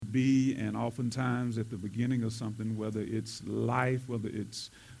be, and oftentimes at the beginning of something, whether it's life, whether it's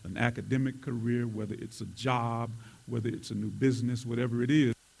an academic career, whether it's a job, whether it's a new business, whatever it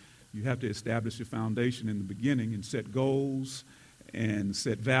is, you have to establish your foundation in the beginning and set goals and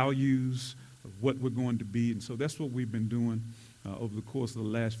set values of what we're going to be. And so that's what we've been doing over the course of the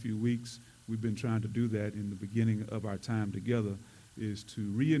last few weeks. We've been trying to do that in the beginning of our time together, is to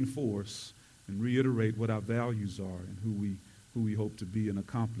reinforce and reiterate what our values are and who we hope to be and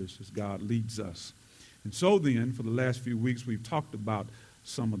accomplish as God leads us. And so then, for the last few weeks, we've talked about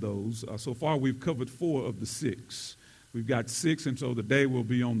some of those. So far, we've covered 4 of the 6. We've got 6, and so today we'll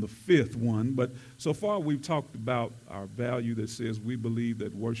be on the 5th one. But so far, we've talked about our value that says we believe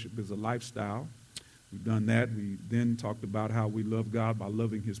that worship is a lifestyle. We've done that. We then talked about how we love God by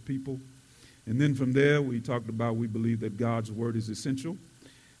loving his people. And then from there, we talked about we believe that God's word is essential.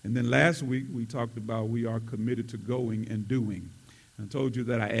 And then last week, we talked about we are committed to going and doing. I told you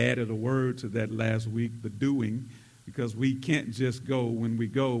that I added a word to that last week, the doing, because we can't just go. When we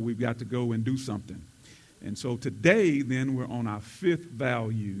go, we've got to go and do something. And so today, then, we're on our 5th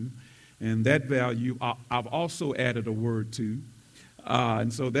value. And that value, I've also added a word to.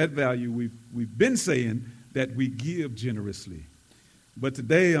 And so that value, we've been saying that we give generously. But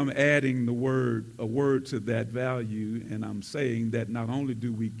today I'm adding a word to that value, and I'm saying that not only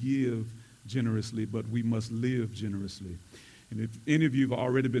do we give generously, but we must live generously. And if any of you have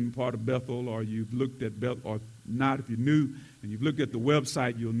already been part of Bethel, or you've looked at Bethel, or not, if you're new and you've looked at the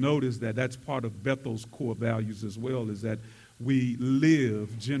website, you'll notice that that's part of Bethel's core values as well, is that we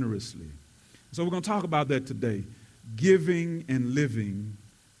live generously. So we're going to talk about that today, giving and living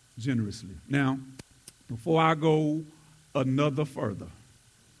generously. Now, before I go another further.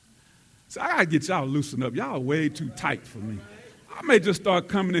 So I got to get y'all loosened up. Y'all are way too tight for me. I may just start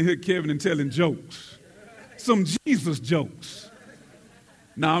coming in here, Kevin, and telling jokes. Some Jesus jokes.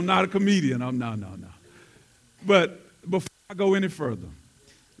 No, I'm not a comedian. No. But before I go any further,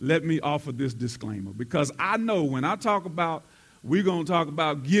 let me offer this disclaimer. Because I know when I talk about, we're going to talk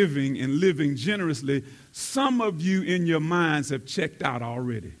about giving and living generously, some of you in your minds have checked out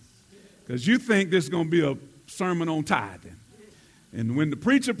already. Because you think this is going to be a sermon on tithing. And when the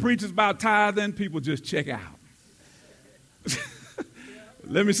preacher preaches about tithing, people just check out.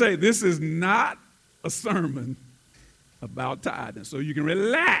 Let me say, this is not a sermon about tithing. So you can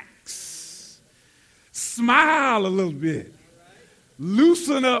relax, smile a little bit,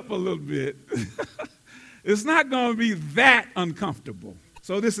 loosen up a little bit. It's not going to be that uncomfortable.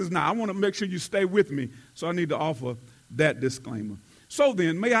 So this is not. I want to make sure you stay with me. So I need to offer that disclaimer. So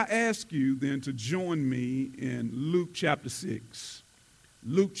then, may I ask you then to join me in Luke chapter 6.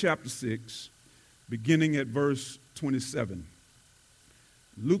 Luke chapter 6, beginning at verse 27.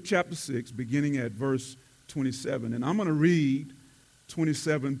 Luke chapter 6, beginning at verse 27. And I'm going to read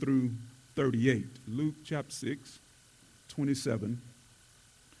 27 through 38. Luke chapter 6, 27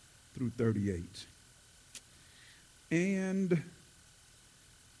 through 38. And the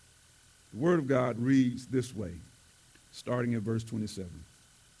Word of God reads this way, starting at verse 27.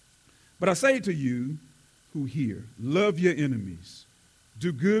 But I say to you who hear, love your enemies,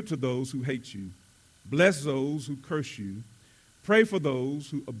 do good to those who hate you, bless those who curse you, pray for those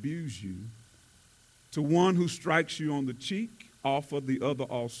who abuse you. To one who strikes you on the cheek, offer the other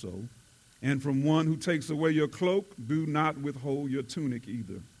also. And from one who takes away your cloak, do not withhold your tunic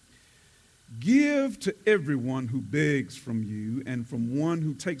either. Give to everyone who begs from you, and from one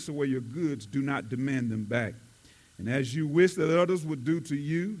who takes away your goods, do not demand them back. And as you wish that others would do to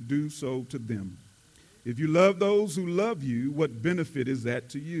you, do so to them. If you love those who love you, what benefit is that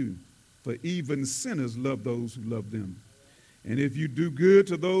to you? For even sinners love those who love them. And if you do good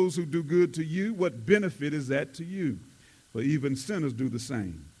to those who do good to you, what benefit is that to you? For even sinners do the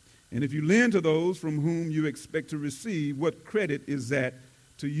same. And if you lend to those from whom you expect to receive, what credit is that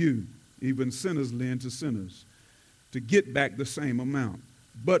to you? Even sinners lend to sinners to get back the same amount.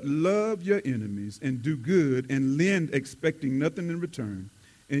 But love your enemies and do good and lend expecting nothing in return.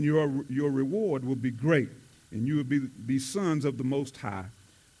 And your reward will be great, and you will be sons of the Most High.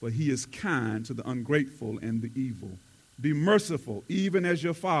 For he is kind to the ungrateful and the evil. Be merciful, even as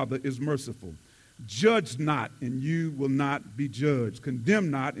your Father is merciful. Judge not, and you will not be judged. Condemn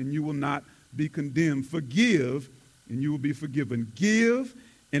not, and you will not be condemned. Forgive, and you will be forgiven. Give,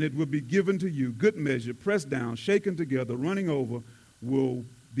 and it will be given to you. Good measure, pressed down, shaken together, running over, will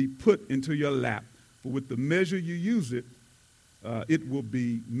be put into your lap. For with the measure you use it, it will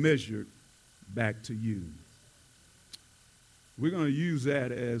be measured back to you. We're going to use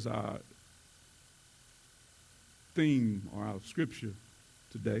that as our theme or our scripture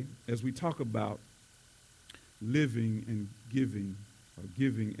today as we talk about living and giving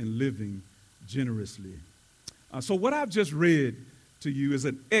giving and living generously. So what I've just read to you is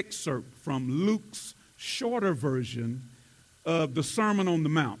an excerpt from Luke's shorter version of the Sermon on the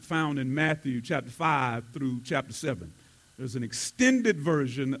Mount found in Matthew chapter 5 through chapter 7. There's an extended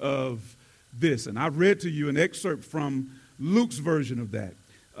version of this, and I've read to you an excerpt from Luke's version of that.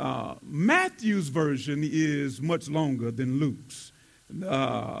 Matthew's version is much longer than Luke's.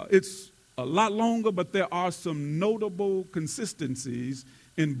 It's a lot longer, but there are some notable consistencies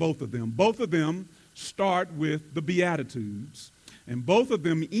in both of them. Both of them start with the Beatitudes, and both of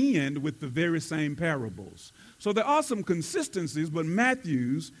them end with the very same parables. So there are some consistencies, but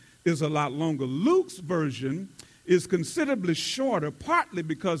Matthew's is a lot longer. Luke's version is considerably shorter, partly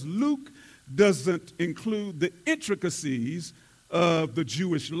because Luke doesn't include the intricacies of the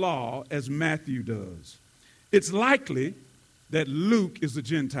Jewish law as Matthew does. It's likely that Luke is a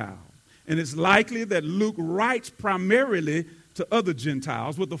Gentile, and it's likely that Luke writes primarily to other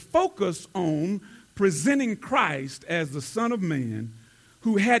Gentiles with a focus on presenting Christ as the Son of Man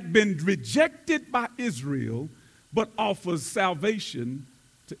who had been rejected by Israel but offers salvation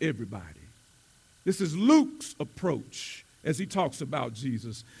to everybody. This is Luke's approach as he talks about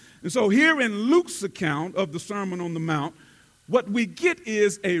Jesus. And so here in Luke's account of the Sermon on the Mount, what we get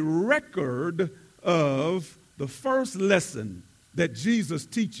is a record of the first lesson that Jesus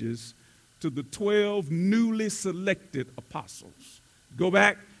teaches to the 12 newly selected apostles. Go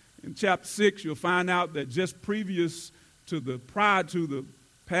back in chapter 6, you'll find out that just prior to the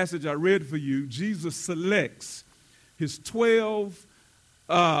passage I read for you, Jesus selects his 12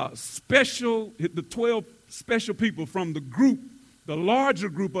 special people from the larger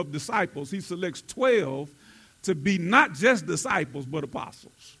group of disciples. He selects 12 to be not just disciples, but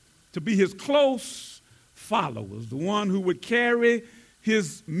apostles, to be his close followers, the one who would carry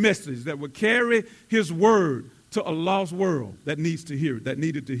his message, that would carry his word to a lost world that needed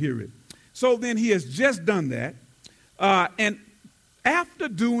to hear it. So then he has just done that. And after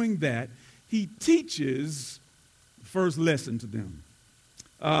doing that, he teaches the first lesson to them.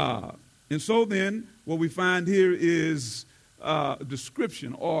 And so then what we find here is a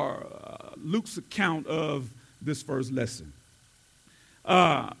description or Luke's account of this first lesson.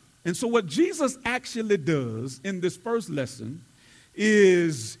 And so what Jesus actually does in this first lesson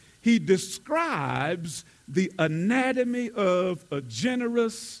is he describes the anatomy of a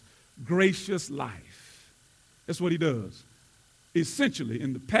generous, gracious life. That's what he does. Essentially,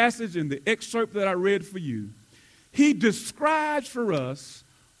 in the passage, in the excerpt that I read for you, he describes for us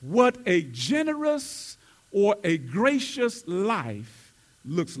what a generous or a gracious life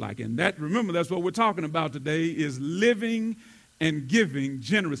looks like. And remember, that's what we're talking about today, is living and giving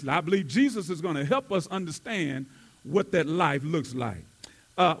generously. I believe Jesus is going to help us understand what that life looks like.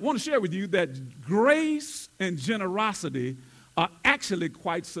 I want to share with you that grace and generosity are actually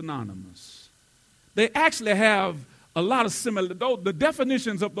quite synonymous. They actually have a lot of similarities. The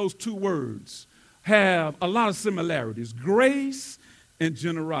definitions of those two words have a lot of similarities. Grace and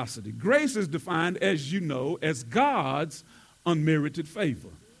generosity. Grace is defined, as you know, as God's unmerited favor,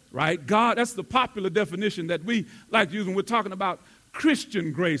 right? God, that's the popular definition that we like to use when we're talking about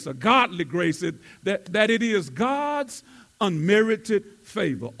Christian grace or godly grace, that it is God's unmerited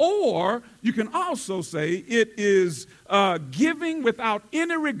favor. Or you can also say it is giving without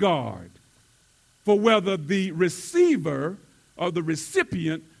any regard for whether the receiver or the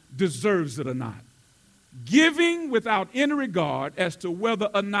recipient deserves it or not. Giving without any regard as to whether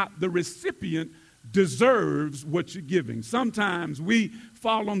or not the recipient deserves what you're giving. Sometimes we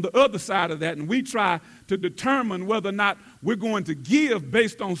fall on the other side of that and we try to determine whether or not we're going to give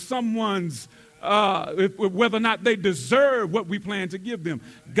based on someone's whether or not they deserve what we plan to give them.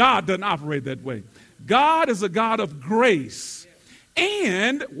 God doesn't operate that way. God is a God of grace.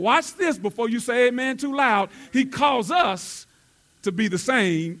 And watch this before you say amen too loud. He calls us to be the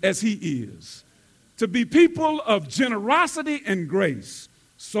same as he is, to be people of generosity and grace.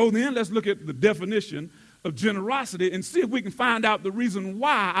 So then let's look at the definition of generosity and see if we can find out the reason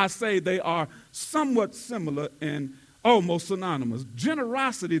why I say they are somewhat similar and almost synonymous.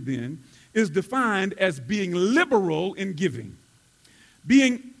 Generosity then is defined as being liberal in giving,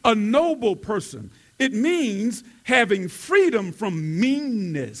 being a noble person. It means having freedom from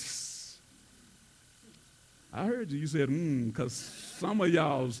meanness. I heard you said, because some of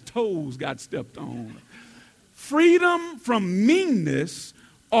y'all's toes got stepped on. Freedom from meanness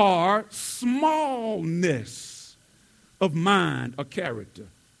or smallness of mind or character.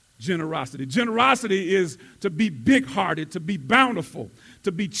 Generosity. Generosity is to be big-hearted, to be bountiful,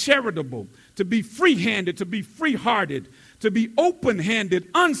 to be charitable, to be free-handed, to be free-hearted, to be open-handed,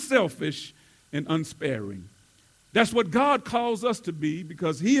 unselfish, and unsparing. That's what God calls us to be,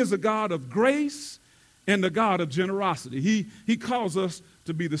 because he is a God of grace and a God of generosity. He calls us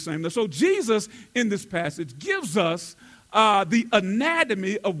to be the same. So Jesus, in this passage, gives us the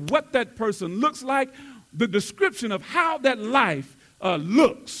anatomy of what that person looks like, the description of how that life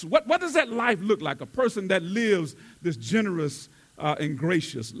looks. What does that life look like? A person that lives this generous and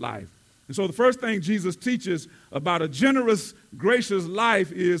gracious life. And so the first thing Jesus teaches about a generous, gracious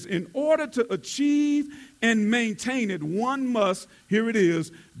life is, in order to achieve and maintain it, one must, here it is,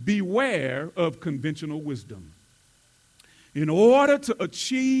 beware of conventional wisdom. In order to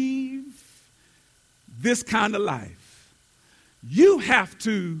achieve this kind of life, you have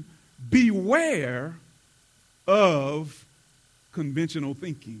to beware of conventional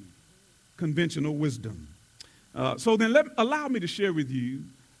thinking, conventional wisdom. So then allow me to share with you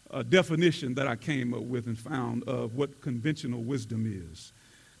a definition that I came up with and found of what conventional wisdom is.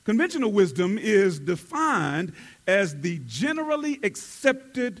 Conventional wisdom is defined as the generally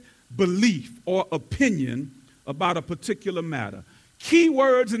accepted belief or opinion about a particular matter. Key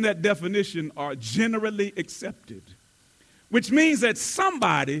words in that definition are generally accepted, which means that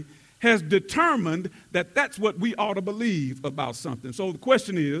somebody has determined that that's what we ought to believe about something. So the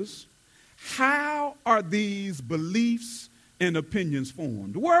question is, how are these beliefs and opinions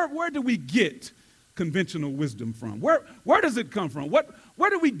formed? Where do we get conventional wisdom from? Where does it come from? Where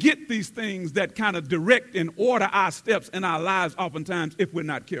do we get these things that kind of direct and order our steps in our lives oftentimes if we're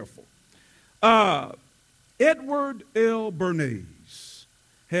not careful? Edward L. Bernays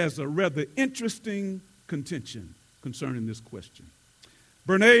has a rather interesting contention concerning this question.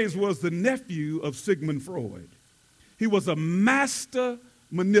 Bernays was the nephew of Sigmund Freud. He was a master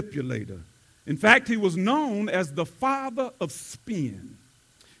manipulator. In fact, he was known as the father of spin.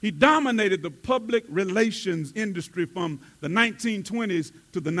 He dominated the public relations industry from the 1920s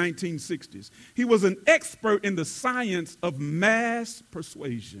to the 1960s. He was an expert in the science of mass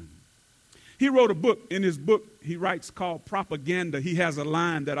persuasion. He wrote a book. In his book, he writes, called Propaganda. He has a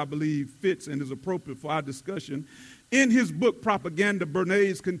line that I believe fits and is appropriate for our discussion. In his book, Propaganda,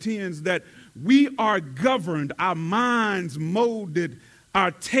 Bernays contends that we are governed, our minds molded,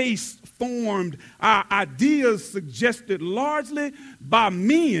 our tastes formed, our ideas suggested largely by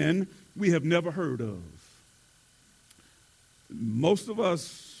men we have never heard of. Most of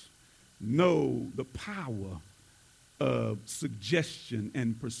us know the power of suggestion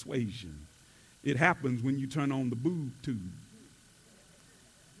and persuasion. It happens when you turn on the boob tube.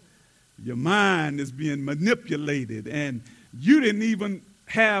 Your mind is being manipulated, and you didn't even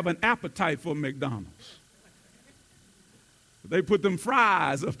have an appetite for McDonald's. They put them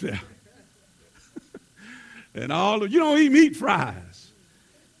fries up there. And you don't even eat fries,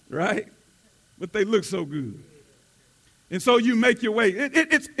 right? But they look so good. And so you make your way.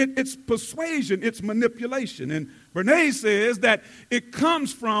 It's persuasion, it's manipulation. And Bernays says that it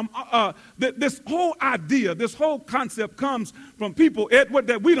comes from, this whole idea, this whole concept comes from people, Edward,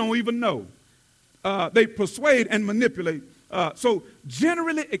 that we don't even know. They persuade and manipulate. So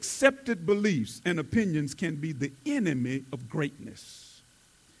generally accepted beliefs and opinions can be the enemy of greatness.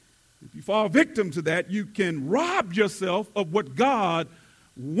 If you fall victim to that, you can rob yourself of what God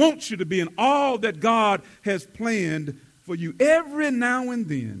wants you to be and all that God has planned for you. Every now and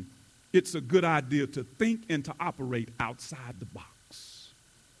then, it's a good idea to think and to operate outside the box.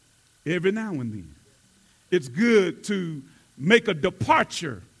 Every now and then. It's good to make a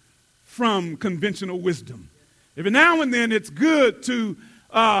departure from conventional wisdom. Every now and then, it's good to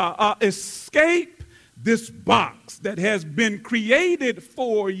escape this box that has been created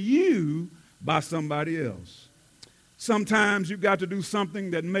for you by somebody else. Sometimes you've got to do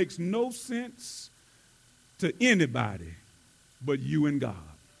something that makes no sense to anybody but you and God.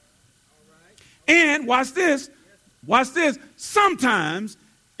 And watch this, sometimes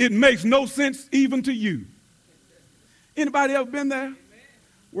it makes no sense even to you. Anybody ever been there?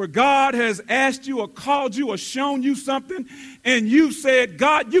 Where God has asked you or called you or shown you something and you said,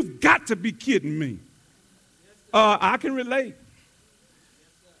 God, you've got to be kidding me. I can relate.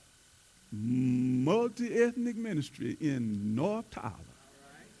 Multi-ethnic ministry in North Tyler.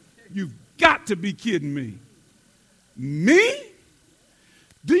 You've got to be kidding me. Me?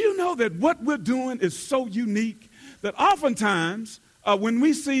 Do you know that what we're doing is so unique that oftentimes when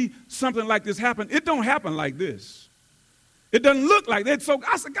we see something like this happen, it don't happen like this. It doesn't look like that. So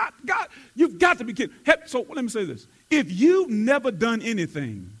I said, God, you've got to be kidding. So let me say this. If you've never done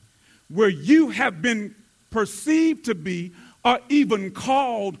anything where you have been perceived to be or even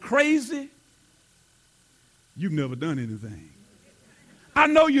called crazy, you've never done anything. I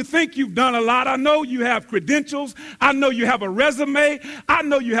know you think you've done a lot. I know you have credentials. I know you have a resume. I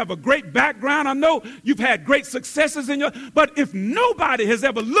know you have a great background. I know you've had great successes in your, but if nobody has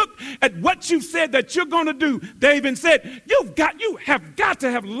ever looked at what you've said that you're going to do, David said, you have got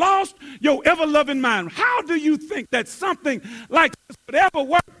to have lost your ever-loving mind. How do you think that something like this would ever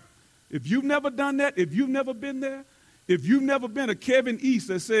work? If you've never done that, if you've never been there, if you've never been a Kevin East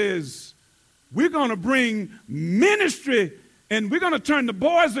that says, we're going to bring ministry and we're going to turn the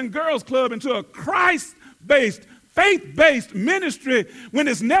Boys and Girls Club into a Christ-based, faith-based ministry when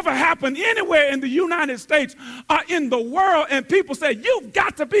it's never happened anywhere in the United States or in the world. And people say, you've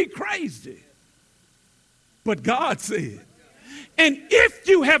got to be crazy. But God said, and if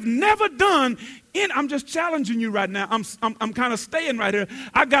you have never done, I'm just challenging you right now. I'm kind of staying right here.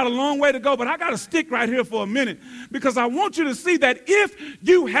 I got a long way to go, but I got to stick right here for a minute because I want you to see that if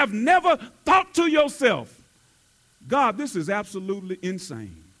you have never thought to yourself, God, this is absolutely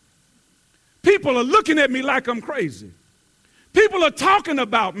insane. People are looking at me like I'm crazy. People are talking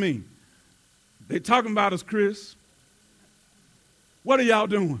about me. They talking about us, Chris. What are y'all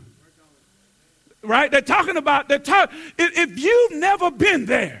doing? Right? They're talking about, if you've never been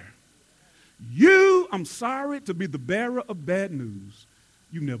there, I'm sorry to be the bearer of bad news.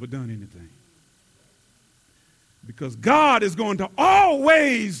 You've never done anything. Because God is going to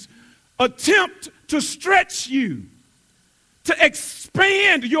always attempt to stretch you, to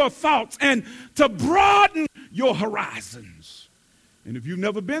expand your thoughts, and to broaden your horizons. And if you've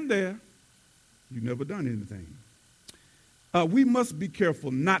never been there, you've never done anything. We must be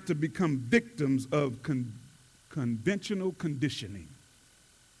careful not to become victims of conventional conditioning.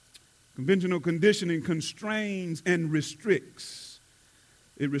 Conventional conditioning constrains and restricts.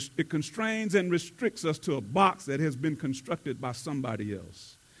 It constrains and restricts us to a box that has been constructed by somebody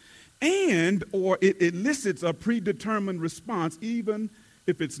else. Or it elicits a predetermined response, even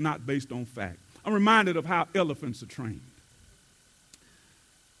if it's not based on fact. I'm reminded of how elephants are trained.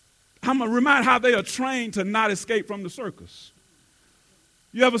 I'm reminded how they are trained to not escape from the circus.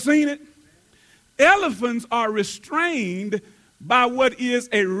 You ever seen it? Elephants are restrained by what is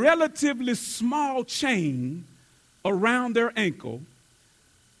a relatively small chain around their ankle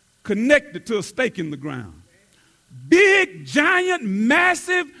connected to a stake in the ground. Big, giant,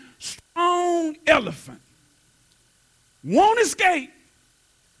 massive, strong elephant won't escape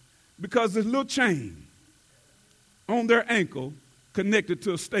because there's a little chain on their ankle connected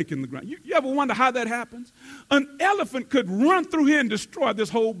to a stake in the ground. You ever wonder how that happens? An elephant could run through here and destroy this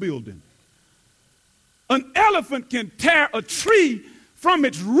whole building. An elephant can tear a tree from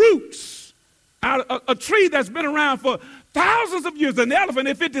its roots, a tree that's been around for thousands of years. An elephant,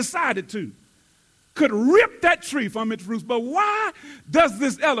 if it decided to, could rip that tree from its roots. But why does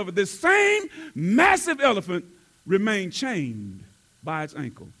this elephant, this same massive elephant, remain chained by its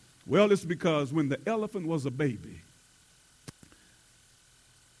ankle? Well, it's because when the elephant was a baby,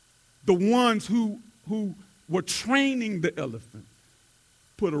 the ones who were training the elephant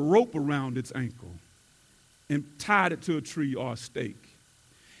put a rope around its ankle and tied it to a tree or a stake.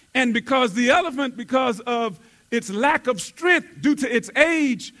 And because the elephant, because of its lack of strength due to its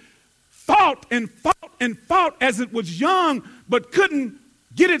age, fought and fought and fought as it was young, but couldn't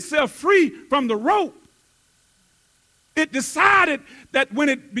get itself free from the rope, it decided that when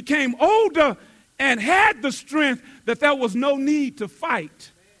it became older and had the strength, that there was no need to fight.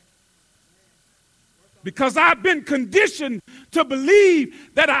 Because I've been conditioned to believe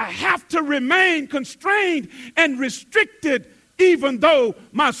that I have to remain constrained and restricted, even though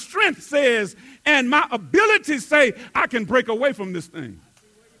my strength says and my abilities say I can break away from this thing.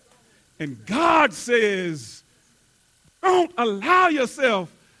 And God says, don't allow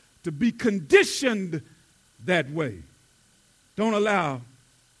yourself to be conditioned that way. Don't allow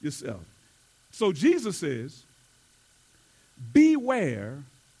yourself. So Jesus says, beware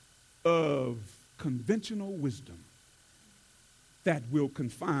of conventional wisdom that will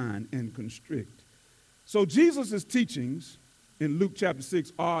confine and constrict. So Jesus' teachings in Luke chapter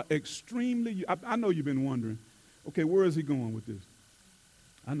 6 are extremely, I know you've been wondering, okay, where is he going with this?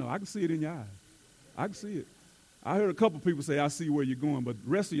 I know, I can see it in your eyes. I can see it. I heard a couple people say, I see where you're going, but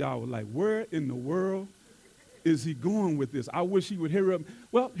the rest of y'all were like, where in the world is he going with this? I wish he would hear him.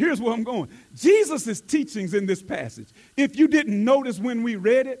 Well, here's where I'm going. Jesus' teachings in this passage, if you didn't notice when we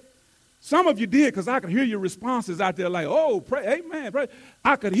read it, some of you did, because I could hear your responses out there like, oh, pray, amen, pray.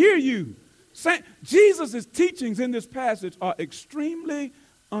 I could hear you. Jesus' teachings in this passage are extremely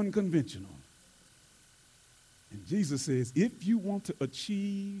unconventional. And Jesus says, if you want to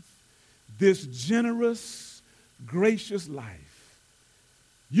achieve this generous, gracious life,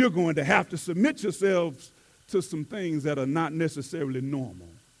 you're going to have to submit yourselves to some things that are not necessarily normal.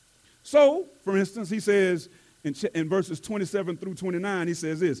 So, for instance, he says in verses 27 through 29, he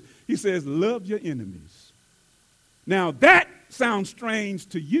says this. He says, love your enemies. Now, that sounds strange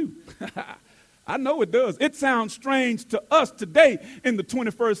to you. I know it does. It sounds strange to us today in the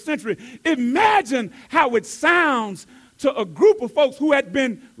 21st century. Imagine how it sounds to a group of folks who had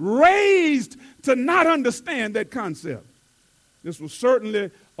been raised to not understand that concept. This was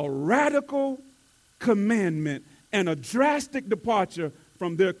certainly a radical commandment and a drastic departure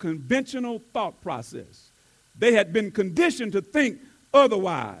from their conventional thought process. They had been conditioned to think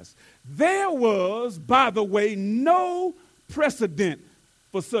otherwise. There was, by the way, no precedent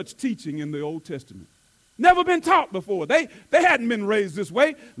for such teaching in the Old Testament. Never been taught before. They hadn't been raised this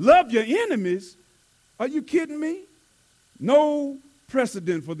way. Love your enemies. Are you kidding me? No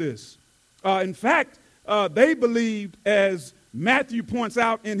precedent for this. In fact, they believed, as Matthew points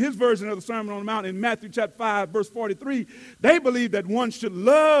out in his version of the Sermon on the Mount in Matthew chapter 5, verse 43, they believed that one should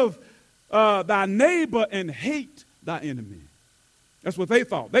love thy neighbor and hate thy enemy. That's what they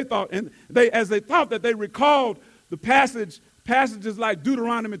thought. They thought, and as they thought that, they recalled the passages like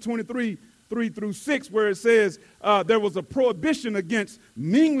Deuteronomy 23, 3 through 6, where it says there was a prohibition against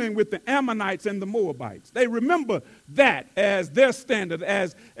mingling with the Ammonites and the Moabites. They remember that as their standard,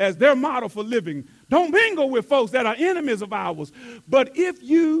 as their model for living. Don't mingle with folks that are enemies of ours. But if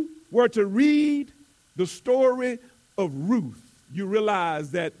you were to read the story of Ruth, you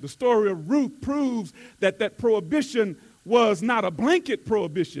realize that the story of Ruth proves that that prohibition was not a blanket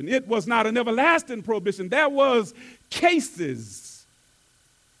prohibition. It was not an everlasting prohibition. There was cases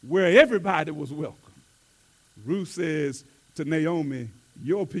where everybody was welcome. Ruth says to Naomi,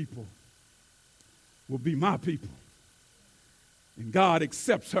 your people will be my people. And God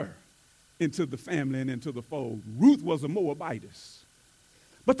accepts her into the family and into the fold. Ruth was a Moabitess.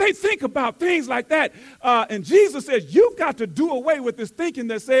 But they think about things like that. And Jesus says, you've got to do away with this thinking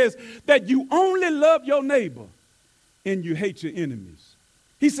that says that you only love your neighbor and you hate your enemies.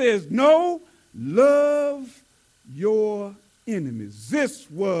 He says, no, love your enemies. This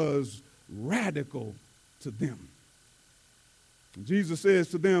was radical to them. And Jesus says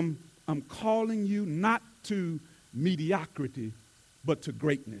to them, I'm calling you not to mediocrity, but to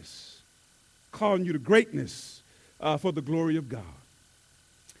greatness. Calling you to greatness for the glory of God.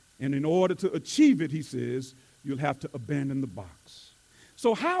 And in order to achieve it, he says, you'll have to abandon the box.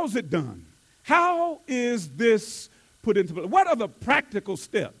 So how is it done? How is this put into place? What are the practical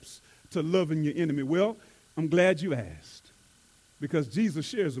steps to loving your enemy? Well, I'm glad you asked, because Jesus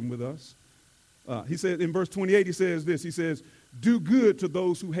shares them with us. He said in verse 28, he says this. He says, do good to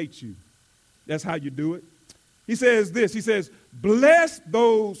those who hate you. That's how you do it. He says this. He says, bless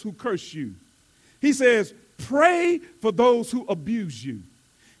those who curse you. He says, pray for those who abuse you.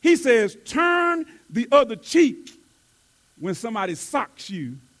 He says, turn the other cheek when somebody socks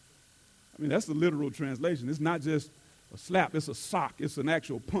you. I mean, that's the literal translation. It's not just a slap. It's a sock. It's an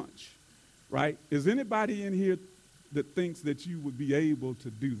actual punch, right? Is anybody in here that thinks that you would be able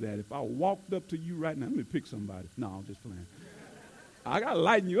to do that? If I walked up to you right now, let me pick somebody. No, I'm just playing. I got to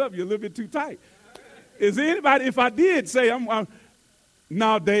lighten you up. You're a little bit too tight. Is there anybody, if I did say,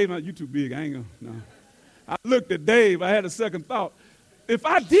 no, Dave, you're too big. I ain't going to, no. I looked at Dave. I had a second thought. If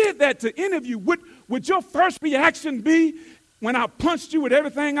I did that to any of you, would your first reaction be, when I punched you with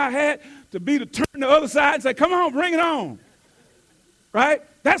everything I had, to be to turn the other side and say, come on, bring it on? Right?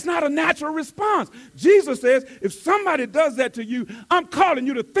 That's not a natural response. Jesus says, if somebody does that to you, I'm calling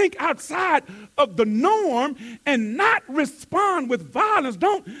you to think outside of the norm and not respond with violence.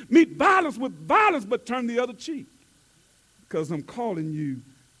 Don't meet violence with violence, but turn the other cheek. Because I'm calling you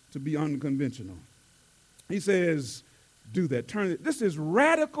to be unconventional. He says, do that. Turn it. This is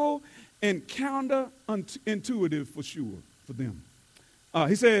radical and counterintuitive for sure for them.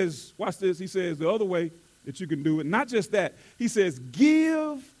 He says, watch this. He says the other way that you can do it, not just that. He says,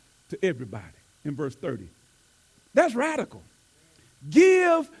 give to everybody in verse 30. That's radical.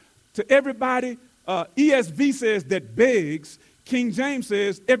 Give to everybody. ESV says that begs. King James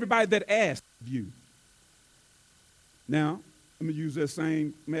says everybody that asks of you. Now, let me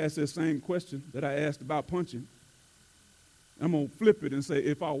ask that same question that I asked about punching. I'm going to flip it and say,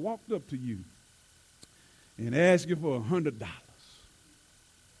 if I walked up to you and asked you for $100.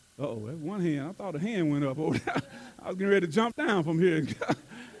 Uh-oh, that's one hand. I thought a hand went up over there. I was getting ready to jump down from here.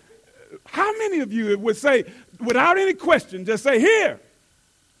 How many of you would say, without any question, just say, here?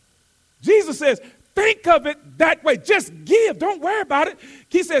 Jesus says, think of it that way. Just give. Don't worry about it.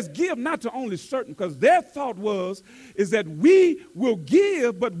 He says, give not to only certain, because their thought is that we will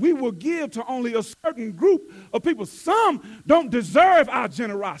give, but we will give to only a certain group of people. Some don't deserve our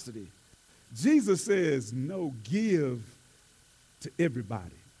generosity. Jesus says, no, give to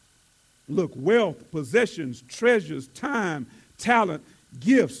everybody. Look, wealth, possessions, treasures, time, talent,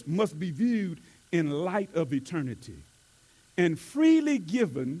 gifts must be viewed in light of eternity and freely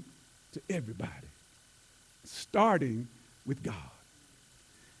given to everybody, starting with God.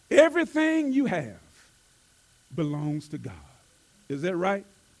 Everything you have belongs to God. Is that right?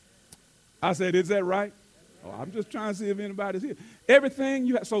 I said, is that right? Oh, I'm just trying to see if anybody's here. Everything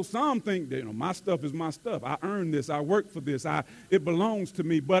you have. So some think that, my stuff is my stuff. I earned this. I work for this. It belongs to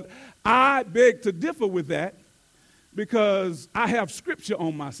me. But I beg to differ with that because I have scripture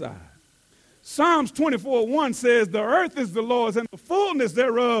on my side. Psalms 24:1 says, the earth is the Lord's and the fullness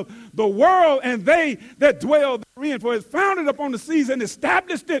thereof, the world and they that dwell therein. For it's founded upon the seas and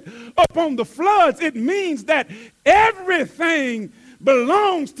established it upon the floods. It means that everything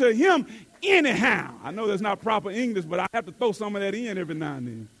belongs to him anyhow. I know that's not proper English, but I have to throw some of that in every now and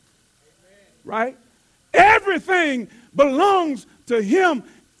then. Right? Everything belongs to him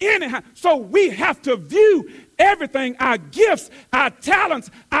anyhow. So we have to view everything, our gifts, our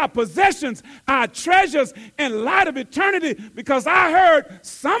talents, our possessions, our treasures in light of eternity, because I heard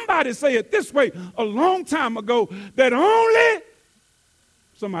somebody say it this way a long time ago, that only,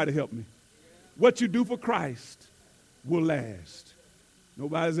 somebody help me, what you do for Christ will last.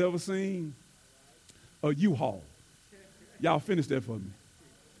 Nobody's ever seen a U-Haul. Y'all finish that for me.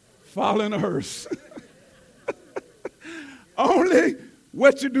 Follow in a hearse. Only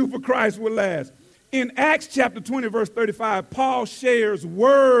what you do for Christ will last. In Acts chapter 20, verse 35, Paul shares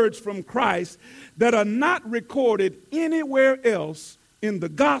words from Christ that are not recorded anywhere else in the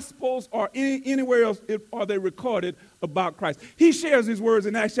Gospels or anywhere else are they recorded about Christ. He shares these words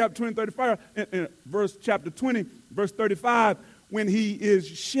in Acts chapter 20, 35, in chapter 20, verse 35, when he is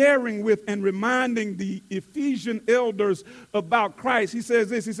sharing with and reminding the Ephesian elders about Christ. He says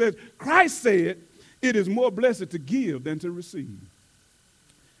this, he says, Christ said, it is more blessed to give than to receive.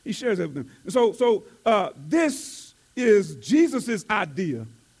 He shares that with them. So this is Jesus' idea,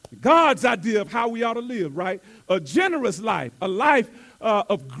 God's idea of how we ought to live, right? A generous life, a life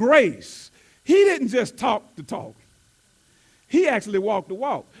of grace. He didn't just talk the talk. He actually walked the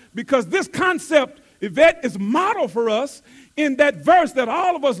walk. Because this concept, Yvette, is model for us in that verse that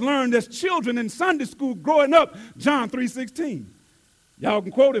all of us learned as children in Sunday school growing up, John 3:16. Y'all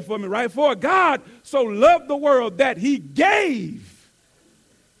can quote it for me, right? For God so loved the world that he gave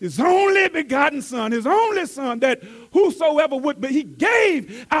his only begotten son, his only son, that whosoever would, but he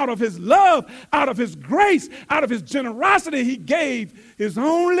gave out of his love, out of his grace, out of his generosity, he gave his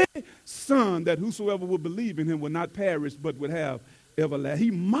only son, that whosoever would believe in him would not perish, but would have everlasting.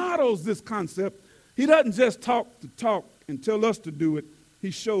 He models this concept. He doesn't just talk the talk and tell us to do it. He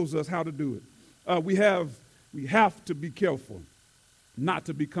shows us how to do it. We have to be careful not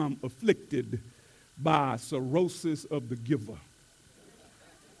to become afflicted by cirrhosis of the giver.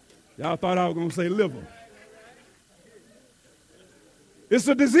 Y'all thought I was going to say liver. It's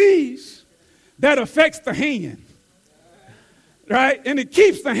a disease that affects the hand, right? And it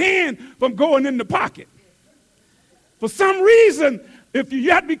keeps the hand from going in the pocket. For some reason,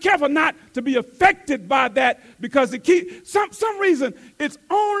 you have to be careful not to be affected by that, because it keeps some reason it's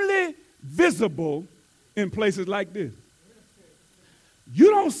only visible in places like this.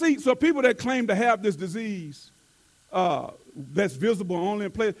 You don't see, so people that claim to have this disease, that's visible only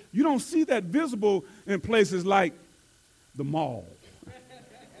in places, you don't see that visible in places like the mall.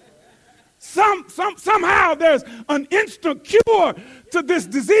 Somehow there's an instant cure to this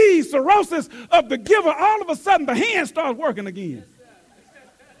disease, cirrhosis of the giver. All of a sudden the hand starts working again.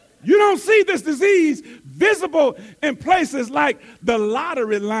 You don't see this disease visible in places like the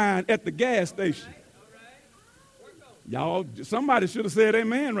lottery line at the gas station. Y'all, somebody should have said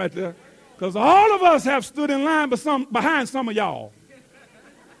amen right there. Because all of us have stood in line behind some of y'all.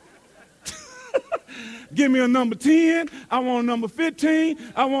 Give me a number 10. I want a number 15.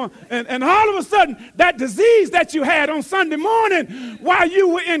 And all of a sudden, that disease that you had on Sunday morning while you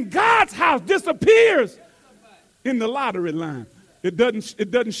were in God's house disappears in the lottery line. It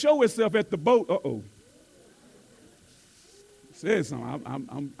doesn't show itself at the boat. Uh-oh. Said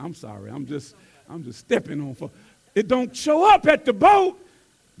something. I'm sorry. I'm just stepping on for. It don't show up at the boat.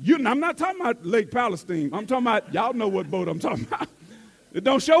 I'm not talking about Lake Palestine. I'm talking about, y'all know what boat I'm talking about. It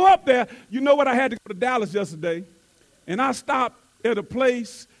don't show up there. You know what? I had to go to Dallas yesterday, and I stopped at a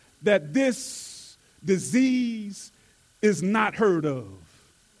place that this disease is not heard of.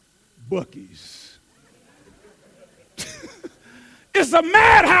 Buc-ee's. It's a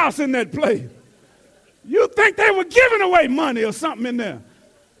madhouse in that place. You think they were giving away money or something in there.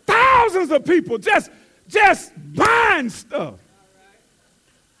 Thousands of people just buying stuff.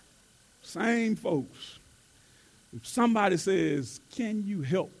 Same folks. If somebody says, can you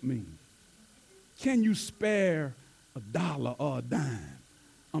help me? Can you spare $1 or a dime?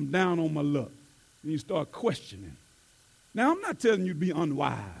 I'm down on my luck. And you start questioning. Now, I'm not telling you to be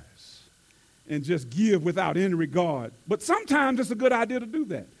unwise and just give without any regard. But sometimes it's a good idea to do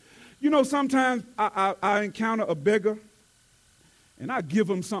that. You know, sometimes I encounter a beggar, and I give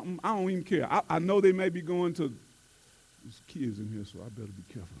them something. I don't even care. I know they may be going to, there's kids in here, so I better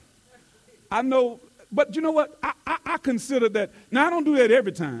be careful. I know, but you know what? I consider that. Now, I don't do that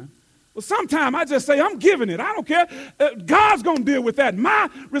every time. But sometimes I just say, I'm giving it. I don't care. God's going to deal with that. My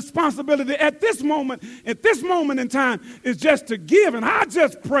responsibility at this moment in time, is just to give. And I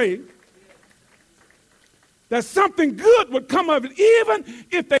just pray that something good would come of it, even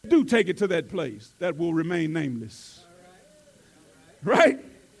if they do take it to that place that will remain nameless. Right?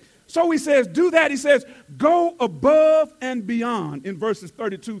 So he says, do that. He says, go above and beyond in verses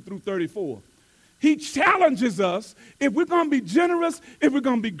 32 through 34. He challenges us. If we're going to be generous, if we're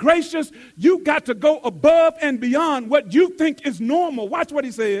going to be gracious, you've got to go above and beyond what you think is normal. Watch what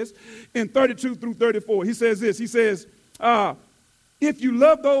he says in 32 through 34. He says this. He says, if you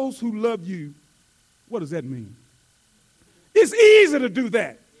love those who love you, what does that mean? It's easy to do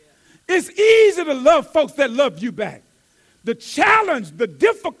that. It's easy to love folks that love you back. The challenge, the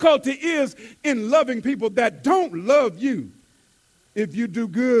difficulty is in loving people that don't love you. If you do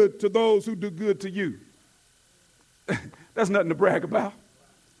good to those who do good to you. That's nothing to brag about.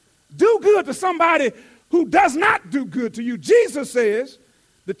 Do good to somebody who does not do good to you. Jesus says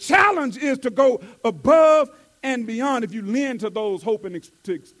the challenge is to go above and beyond. If you lend to those hoping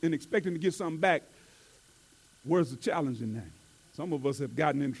and expecting to get something back, where's the challenge in that? Some of us have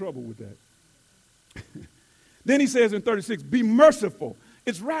gotten in trouble with that. Then he says in 36, be merciful.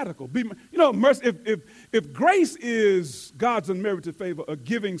 It's radical. Mercy. If grace is God's unmerited favor of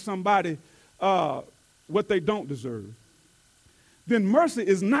giving somebody what they don't deserve, then mercy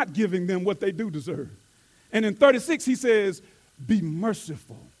is not giving them what they do deserve. And in 36, he says, be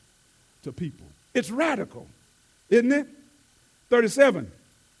merciful to people. It's radical, isn't it? 37,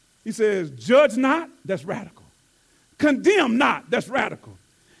 he says, judge not. That's radical. Condemn not. That's radical.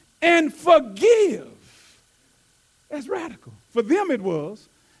 And forgive. That's radical. For them it was,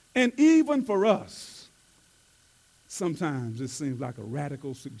 and even for us, sometimes it seems like a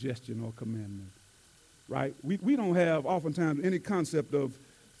radical suggestion or commandment, right? We don't have oftentimes any concept of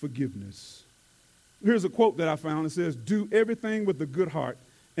forgiveness. Here's a quote that I found. It says, do everything with a good heart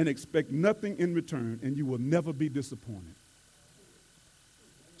and expect nothing in return, and you will never be disappointed.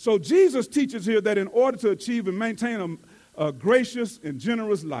 So Jesus teaches here that in order to achieve and maintain a gracious and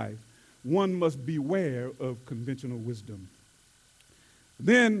generous life, one must beware of conventional wisdom.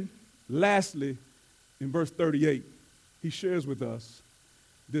 Then, lastly, in verse 38, he shares with us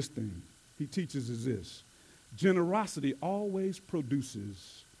this thing. He teaches us this. Generosity always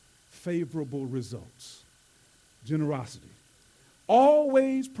produces favorable results. Generosity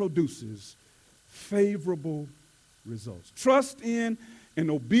always produces favorable results. Trust in and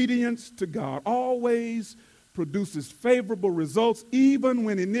obedience to God always produces favorable results, even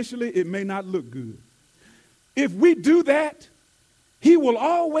when initially it may not look good. If we do that, he will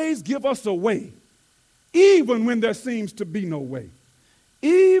always give us a way, even when there seems to be no way.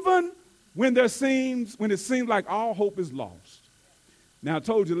 Even when it seems like all hope is lost. Now, I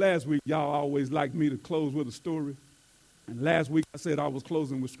told you last week, y'all always like me to close with a story. And last week I said I was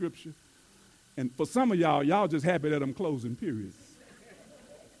closing with scripture. And for some of y'all just happy that I'm closing, period.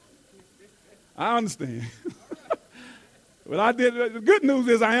 I understand. But the good news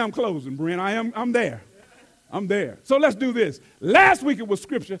is I am closing, Brent. I'm there. I'm there. So let's do this. Last week it was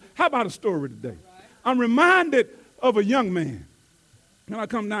scripture. How about a story today? I'm reminded of a young man. Can I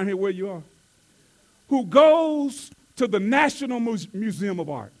come down here where you are? Who goes to the National Museum of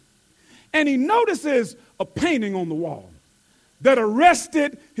Art. And he notices a painting on the wall that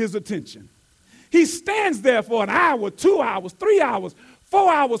arrested his attention. He stands there for an hour, 2 hours, 3 hours,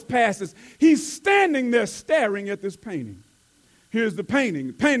 4 hours passes. He's standing there staring at this painting. Here's the painting.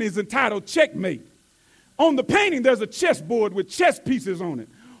 The painting is entitled Checkmate. On the painting, there's a chessboard with chess pieces on it.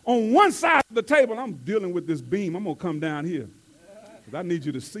 On one side of the table, I'm dealing with this beam. I'm going to come down here because I need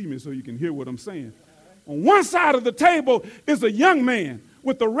you to see me so you can hear what I'm saying. On one side of the table is a young man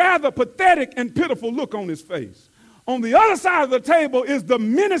with a rather pathetic and pitiful look on his face. On the other side of the table is the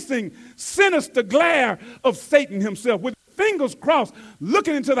menacing, sinister glare of Satan himself with fingers crossed,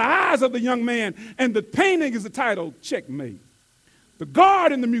 looking into the eyes of the young man, and the painting is entitled Checkmate. The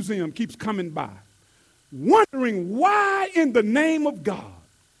guard in the museum keeps coming by, wondering why in the name of God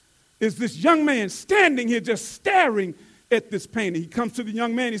is this young man standing here just staring at this painting. He comes to the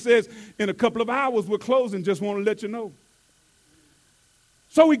young man. He says, in a couple of hours, we're closing. Just want to let you know.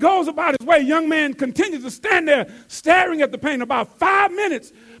 So he goes about his way. Young man continues to stand there staring at the painting. About 5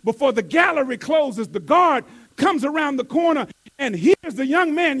 minutes before the gallery closes, the guard comes around the corner and hears the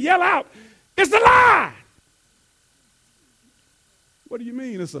young man yell out, "It's a lie!" What do you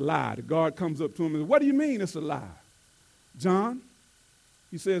mean it's a lie? The guard comes up to him and says, "What do you mean it's a lie?" "John,"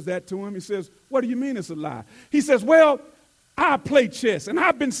 he says that to him. He says, "What do you mean it's a lie?" He says, "Well, I play chess, and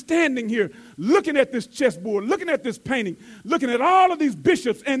I've been standing here looking at this chessboard, looking at this painting, looking at all of these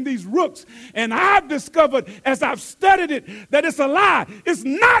bishops and these rooks, and I've discovered as I've studied it that it's a lie. It's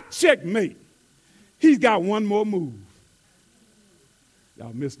not checkmate. He's got one more move."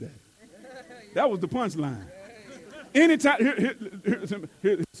 Y'all missed that. That was the punchline. Anytime,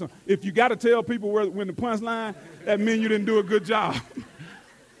 if you got to tell people when the punchline, that means you didn't do a good job.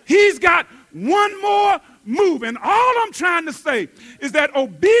 He's got one more move. And all I'm trying to say is that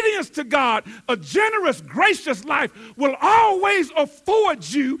obedience to God, a generous, gracious life, will always afford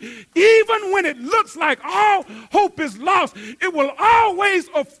you, even when it looks like all hope is lost, it will always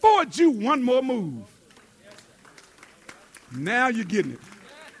afford you one more move. Now you're getting it.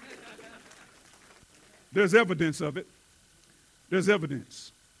 There's evidence of it. There's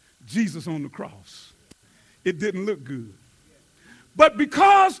evidence. Jesus on the cross. It didn't look good. But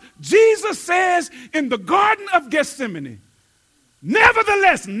because Jesus says in the Garden of Gethsemane,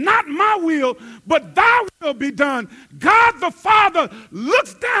 "Nevertheless, not my will, but thy will be done," God the Father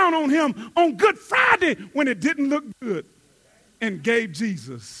looks down on him on Good Friday when it didn't look good and gave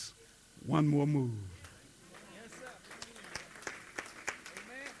Jesus one more move.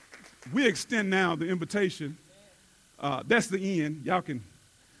 We extend now the invitation. That's the end. Y'all can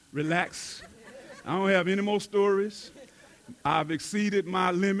relax. I don't have any more stories. I've exceeded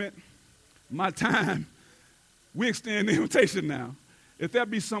my limit, my time. We extend the invitation now. If there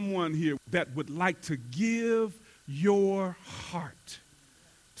be someone here that would like to give your heart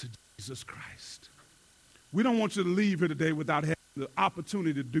to Jesus Christ, we don't want you to leave here today without having the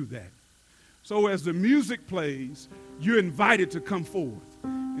opportunity to do that. So as the music plays, you're invited to come forth.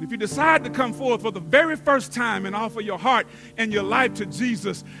 And if you decide to come forth for the very first time and offer your heart and your life to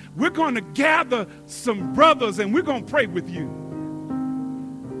Jesus, we're going to gather some brothers and we're going to pray with you.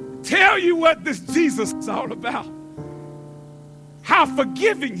 Tell you what this Jesus is all about. How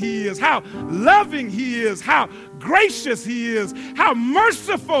forgiving he is, how loving he is, how gracious he is, how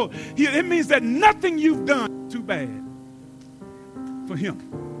merciful he is. It means that nothing you've done is too bad for him.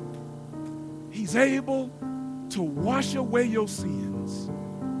 He's able to wash away your sins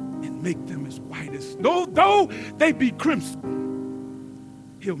and make them as white as snow. Though they be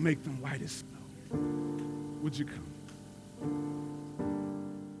crimson, he'll make them white as snow. Would you come?